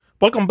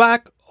Welcome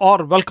back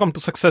or welcome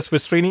to Success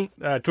with Srini.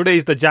 Today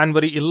is the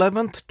January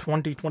 11th,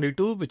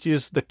 2022, which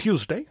is the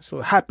Tuesday. So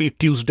happy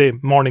Tuesday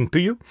morning to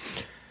you.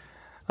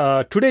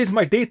 Today is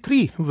my day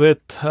 3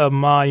 with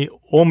my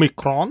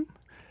Omicron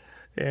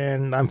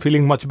and I'm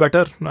feeling much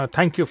better.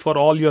 Thank you for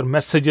all your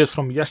messages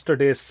from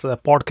yesterday's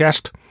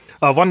podcast.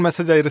 One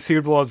message I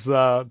received was,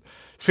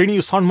 Srini,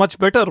 you sound much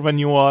better when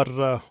you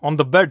are on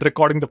the bed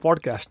recording the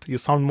podcast. You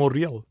sound more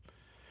real.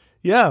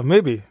 Yeah,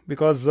 maybe,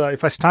 because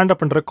if I stand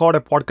up and record a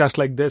podcast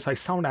like this, I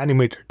sound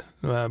animated.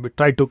 We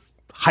try to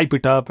hype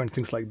it up and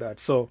things like that.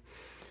 So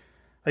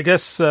I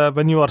guess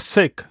when you are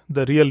sick,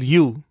 the real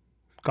you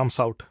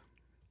comes out.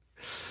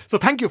 So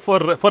thank you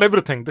for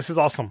everything. This is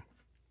awesome.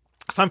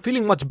 So I'm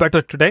feeling much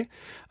better today.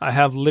 I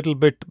have a little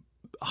bit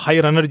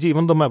higher energy,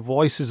 even though my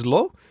voice is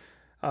low.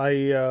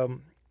 The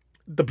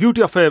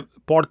beauty of a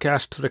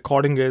podcast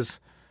recording is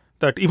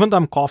that even though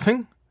I'm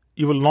coughing,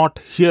 you will not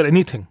hear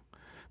anything,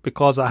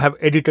 because I have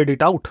edited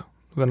it out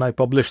when I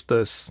published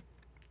this.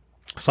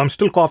 So I'm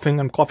still coughing.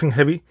 I'm coughing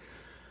heavy.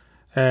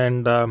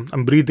 And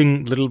I'm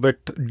breathing a little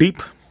bit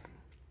deep.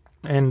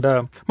 And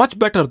much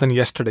better than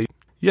yesterday.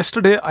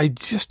 Yesterday, I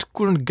just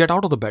couldn't get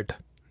out of the bed.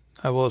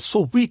 I was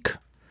so weak.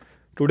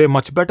 Today,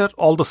 much better.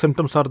 All the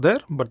symptoms are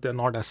there, but they're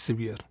not as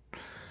severe.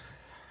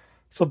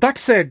 So that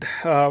said,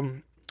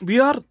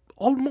 we are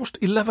almost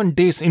 11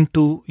 days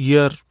into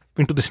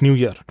this new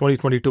year,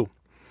 2022.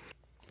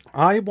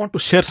 I want to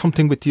share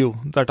something with you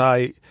that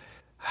I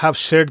have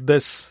shared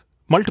this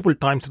multiple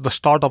times at the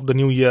start of the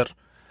new year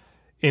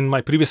in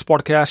my previous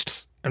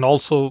podcasts and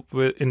also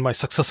in my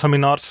success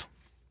seminars.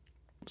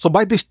 So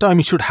by this time,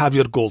 you should have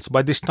your goals.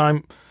 By this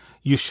time,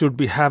 you should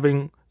be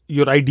having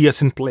your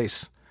ideas in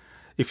place.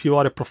 If you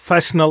are a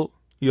professional,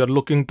 you are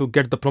looking to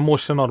get the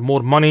promotion or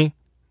more money,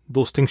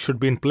 those things should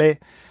be in play.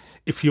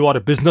 If you are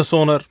a business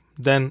owner,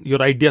 then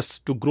your ideas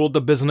to grow the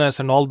business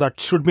and all that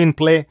should be in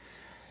play.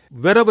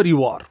 Wherever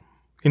you are,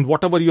 in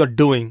whatever you are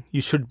doing, you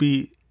should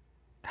be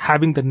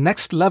having the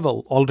next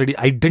level already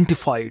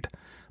identified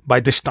by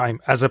this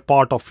time as a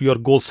part of your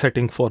goal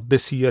setting for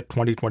this year,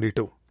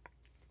 2022.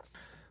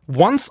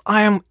 Once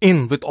I am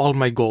in with all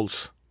my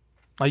goals,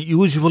 I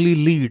usually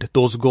lead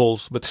those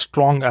goals with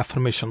strong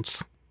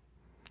affirmations.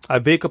 I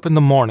wake up in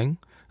the morning,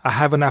 I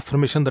have an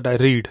affirmation that I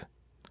read.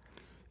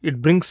 It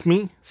brings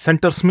me,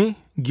 centers me,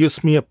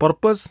 gives me a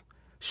purpose,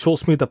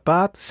 shows me the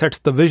path, sets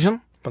the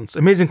vision.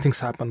 Amazing things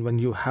happen when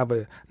you have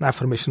an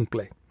affirmation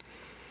play.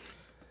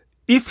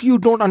 If you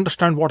don't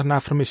understand what an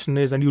affirmation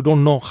is and you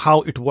don't know how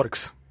it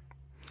works,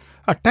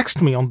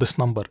 text me on this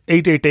number,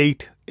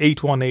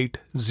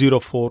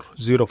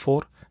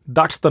 888-818-0404.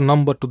 That's the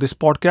number to this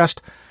podcast.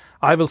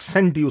 I will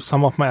send you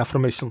some of my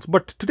affirmations.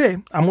 But today,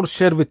 I'm going to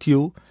share with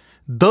you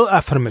the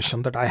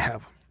affirmation that I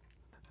have.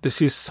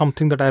 This is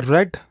something that I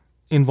read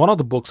in one of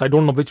the books. I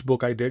don't know which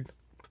book I did.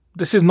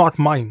 This is not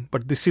mine,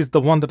 but this is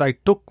the one that I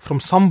took from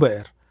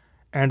somewhere.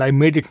 And I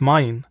made it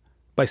mine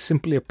by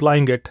simply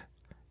applying it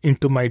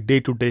into my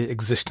day-to-day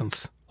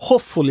existence.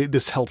 Hopefully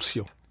this helps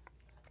you.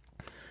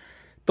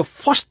 The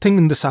first thing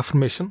in this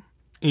affirmation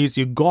is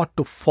you got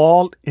to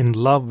fall in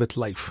love with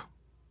life.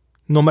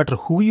 No matter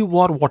who you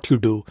are, what you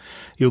do,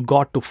 you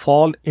got to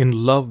fall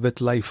in love with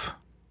life.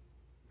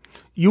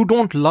 You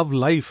don't love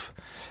life,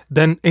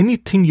 then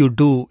anything you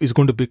do is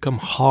going to become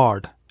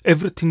hard.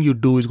 Everything you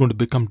do is going to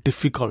become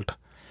difficult.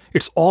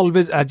 It's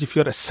always as if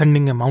you're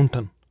ascending a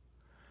mountain.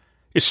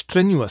 It's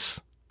strenuous.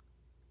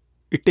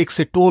 It takes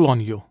a toll on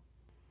you.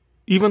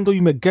 Even though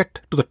you may get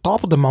to the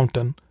top of the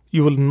mountain,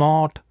 you will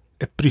not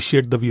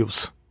appreciate the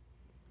views.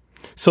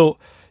 So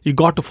you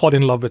got to fall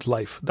in love with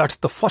life. That's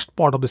the first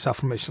part of this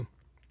affirmation.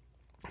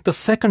 The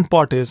second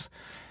part is,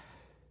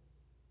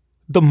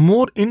 the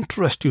more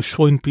interest you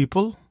show in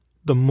people,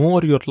 the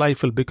more your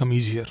life will become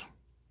easier.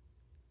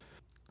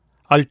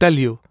 I'll tell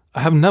you,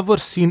 I have never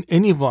seen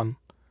anyone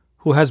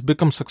who has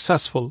become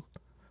successful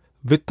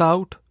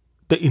without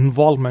the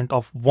involvement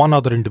of one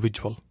other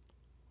individual.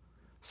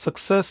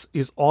 Success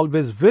is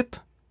always with,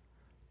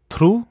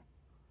 through,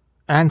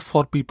 and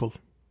for people.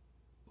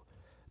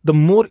 The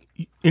more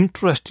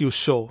interest you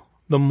show,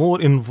 the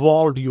more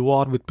involved you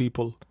are with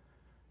people,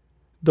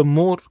 the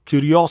more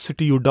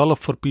curiosity you develop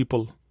for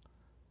people,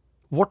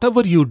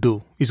 whatever you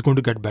do is going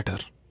to get better.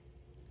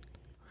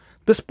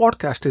 This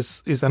podcast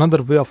is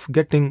another way of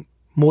getting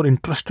more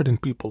interested in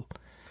people.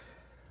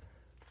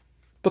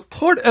 The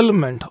third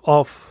element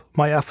of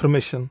my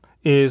affirmation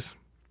is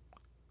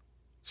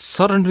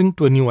surrendering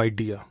to a new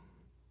idea.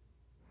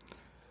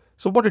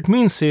 So what it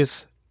means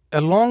is,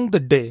 along the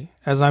day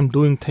as I'm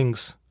doing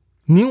things,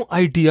 new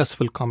ideas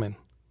will come in,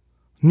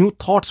 new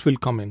thoughts will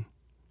come in,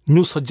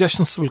 new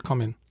suggestions will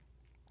come in.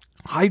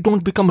 I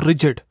don't become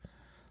rigid.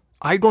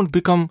 I don't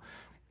become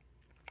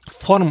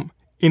firm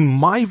in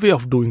my way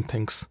of doing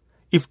things.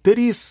 If there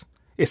is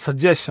a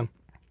suggestion,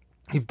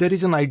 if there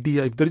is an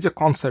idea, if there is a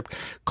concept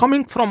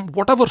coming from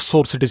whatever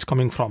source it is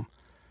coming from,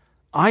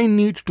 I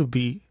need to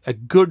be a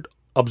good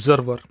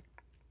observer.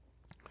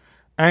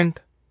 And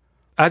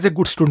as a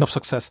good student of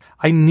success,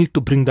 I need to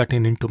bring that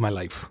into my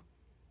life.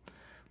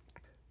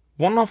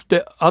 One of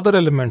the other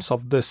elements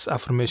of this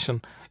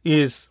affirmation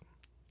is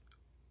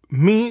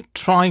me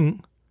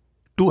trying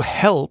to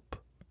help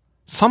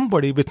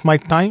somebody with my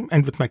time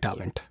and with my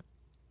talent.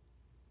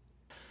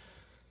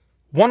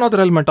 One other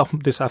element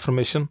of this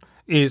affirmation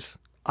is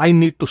I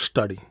need to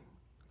study,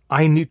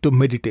 I need to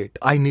meditate,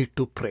 I need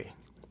to pray.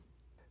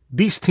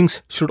 These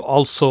things should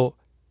also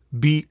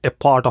be a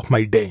part of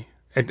my day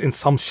and in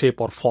some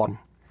shape or form.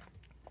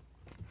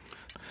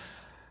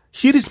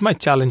 Here is my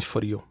challenge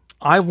for you.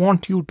 I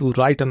want you to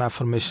write an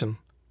affirmation,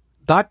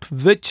 that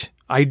which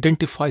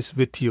identifies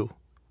with you,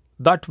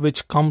 that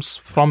which comes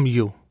from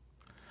you.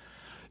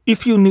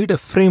 If you need a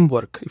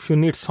framework, if you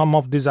need some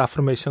of these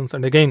affirmations,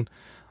 and again,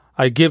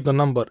 I gave the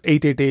number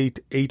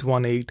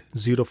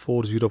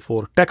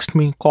 888-818-0404. Text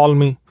me, call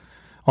me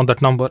on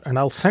that number, and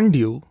I'll send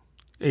you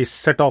a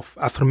set of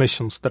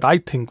affirmations that I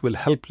think will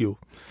help you.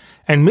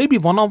 And maybe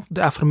one of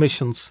the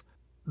affirmations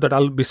that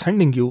I'll be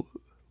sending you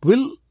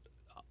will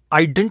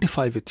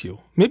identify with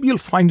you. Maybe you'll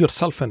find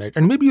yourself in it,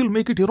 and maybe you'll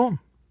make it your own.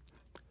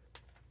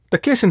 The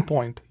case in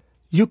point,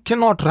 you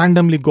cannot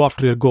randomly go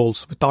after your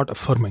goals without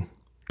affirming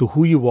to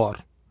who you are,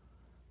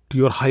 to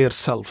your higher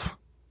self,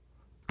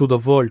 to the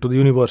world, to the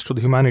universe, to the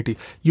humanity.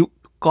 You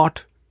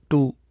got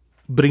to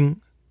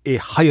bring a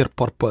higher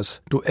purpose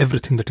to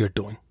everything that you're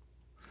doing.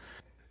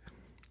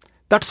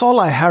 That's all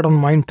I had on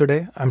mind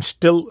today. I'm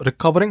still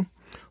recovering.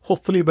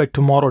 Hopefully by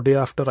tomorrow, day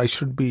after, I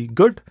should be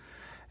good.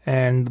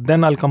 And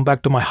then I'll come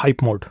back to my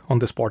hype mode on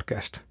this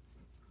podcast.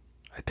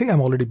 I think I'm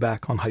already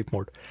back on hype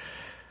mode.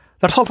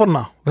 That's all for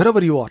now.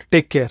 Wherever you are,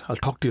 take care. I'll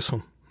talk to you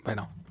soon. Bye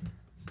now.